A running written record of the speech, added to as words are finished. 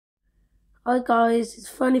Hi guys, it's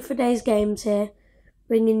FernieForDays Games here,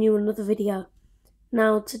 bringing you another video.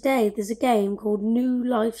 Now today there's a game called New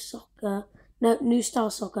Star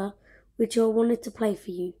Soccer, which I wanted to play for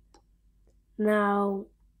you. Now,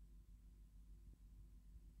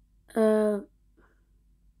 I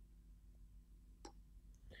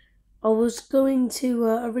was going to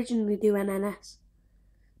originally do NNS,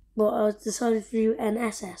 but I decided to do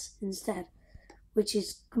NSS instead, which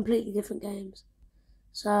is completely different games.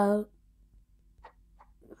 So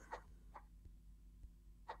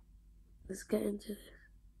let's get into it.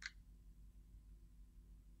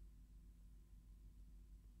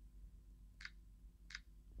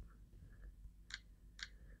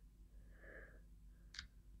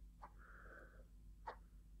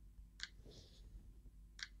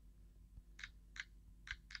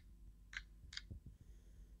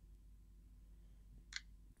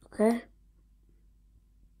 Okay.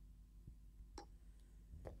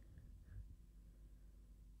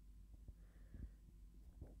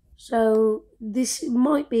 So this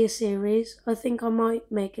might be a series. I think I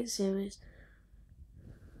might make it series.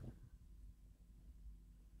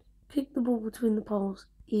 Kick the ball between the poles.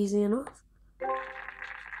 Easy enough.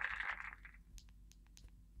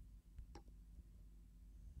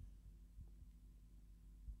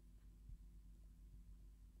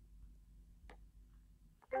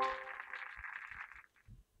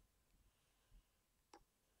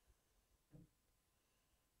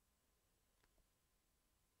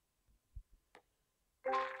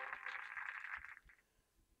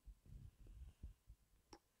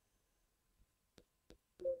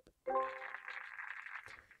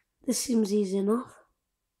 This seems easy enough.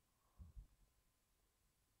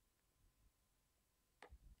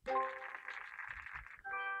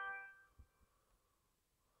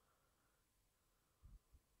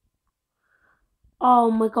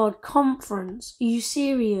 Oh my god, conference. Are you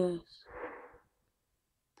serious?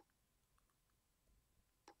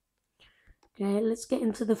 Okay, let's get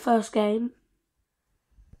into the first game.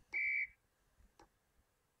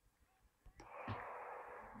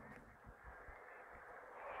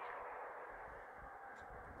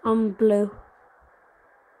 I'm blue.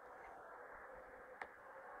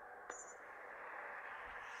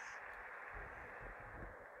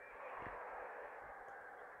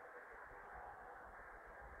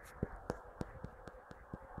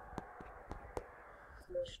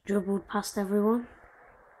 Just dribbled past everyone.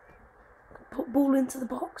 Put ball into the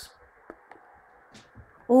box.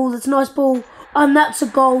 Oh, that's a nice ball. And that's a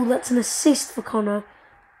goal. That's an assist for Connor.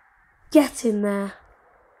 Get in there.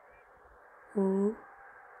 Ooh.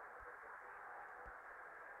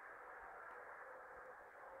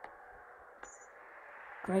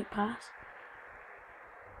 Great pass.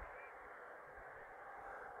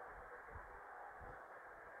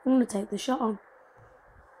 I'm going to take the shot on.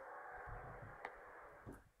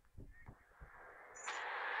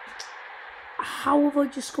 How have I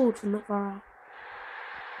just scored from that far out?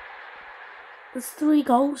 There's 3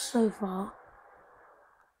 goals so far.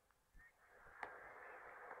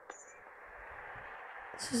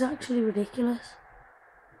 This is actually ridiculous.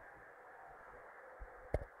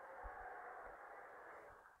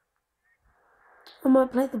 I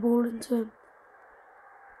might play the ball into him.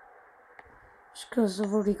 Just because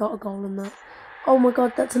I've already got a goal in that. Oh my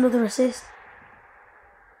god, that's another assist.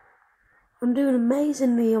 I'm doing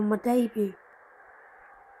amazingly on my debut.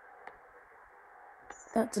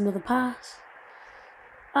 That's another pass.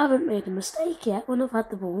 I haven't made a mistake yet when I've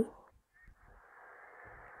had the ball.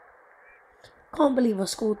 Can't believe I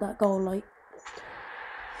scored that goal, like.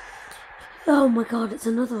 Oh my god, it's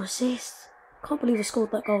another assist. Can't believe I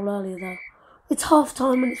scored that goal earlier though. It's half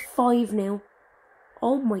time and it's 5-0.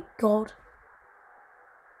 Oh my god.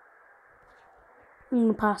 I'm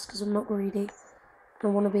going to pass because I'm not greedy. I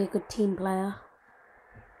want to be a good team player.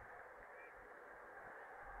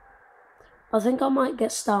 I think I might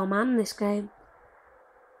get star man this game.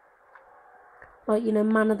 Like, you know,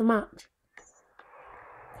 man of the match.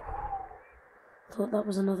 Thought that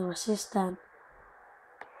was another assist then.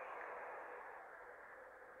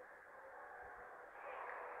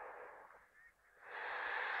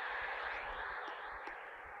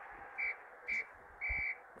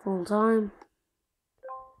 Full time.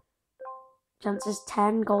 Chances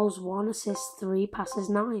 10, goals 1, assists 3, passes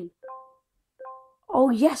 9. Oh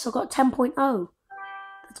yes, I got 10.0.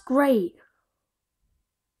 That's great.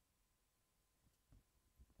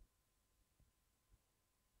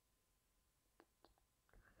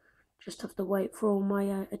 Just have to wait for all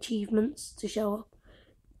my achievements to show up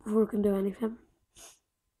before I can do anything.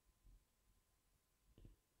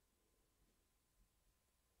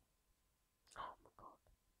 Oh my god.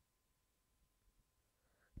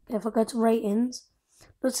 If I go to ratings,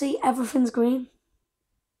 but see, everything's green.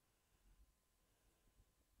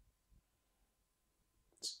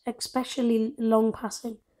 Especially long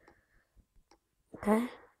passing. Okay.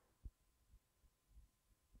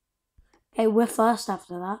 Okay, we're first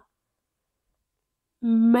after that.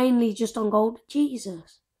 Mainly just on gold.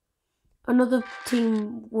 Jesus. Another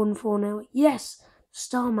team won 4-0. Yes,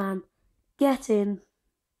 Starman. Get in.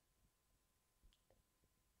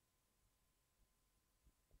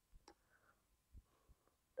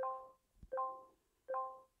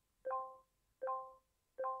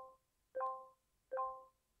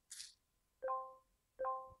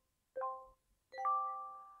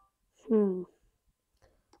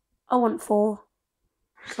 I want 4.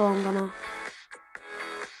 So I'm gonna...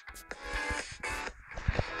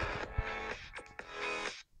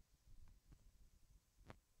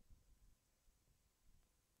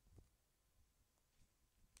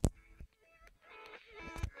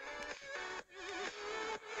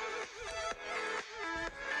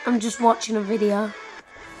 I'm just watching a video.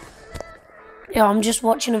 Yeah, I'm just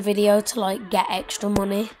watching a video to like get extra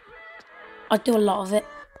money. I do a lot of it.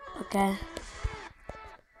 Okay.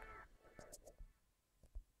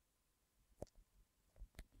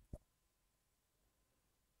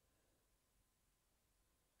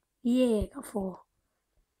 Yeah, got 4.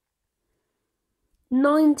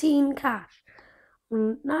 19 cash.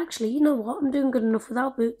 Actually, you know what? I'm doing good enough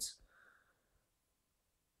without boots.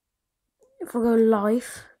 If I go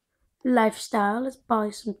lifestyle, let's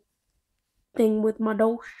buy something with my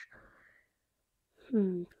dosh.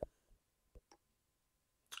 Let's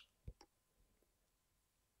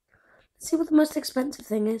see what the most expensive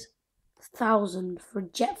thing is. 1,000 for a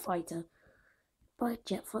jet fighter. Buy a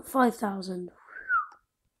jet fighter. 5,000.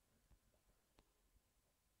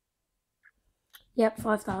 Yep,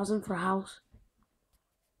 5,000 for a house.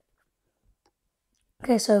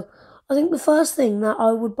 Okay, so I think the first thing that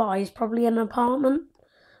I would buy is probably an apartment,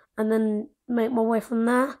 and then make my way from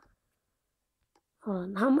there. Hold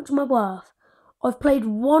on, how much am I worth? I've played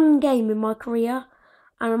 1 game in my career,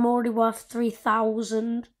 and I'm already worth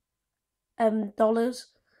 $3,000.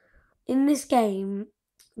 In this game,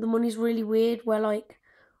 the money's really weird. Where like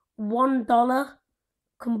 $1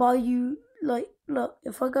 can buy you like, look.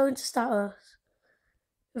 If I go into status,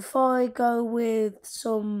 if I go with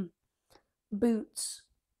some boots,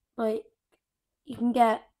 like you can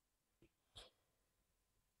get.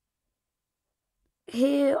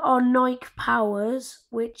 Here are Nike Powers,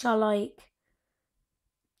 which are like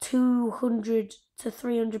 200 to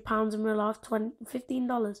 £300 in real life,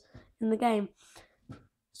 $15 in the game.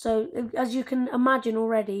 So as you can imagine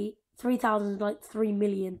already, 3,000 is like 3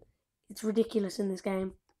 million. It's ridiculous in this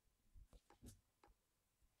game.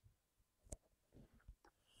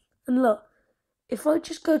 And look, if I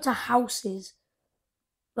just go to houses,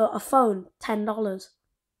 look, a phone, $10.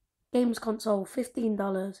 Games console,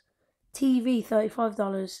 $15. TV,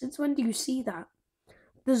 $35. Since when do you see that?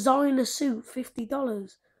 Designer suit,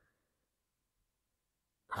 $50.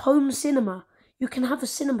 Home cinema. You can have a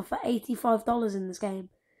cinema for $85 in this game.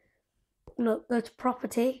 Look, go to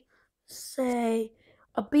property. Say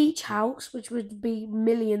a beach house, which would be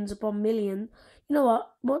millions upon million. You know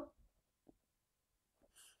what? What?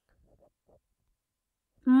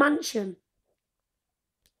 Mansion.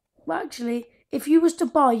 Well, actually, if you was to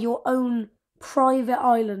buy your own private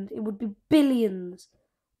island, it would be billions.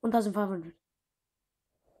 1,500.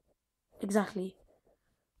 Exactly.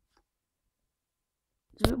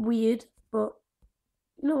 It's a bit weird, but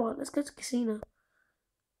you know what? Let's go to casino.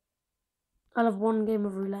 I'll have 1 game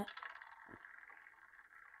of roulette.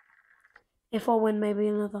 If I win, maybe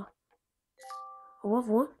another. I'll have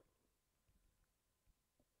 1.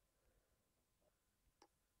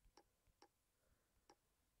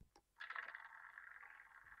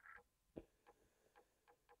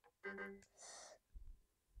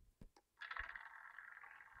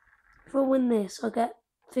 If I win this, I'll get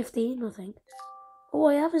 15, I think. Oh,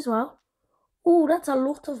 I have as well. Oh, that's a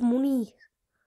lot of money.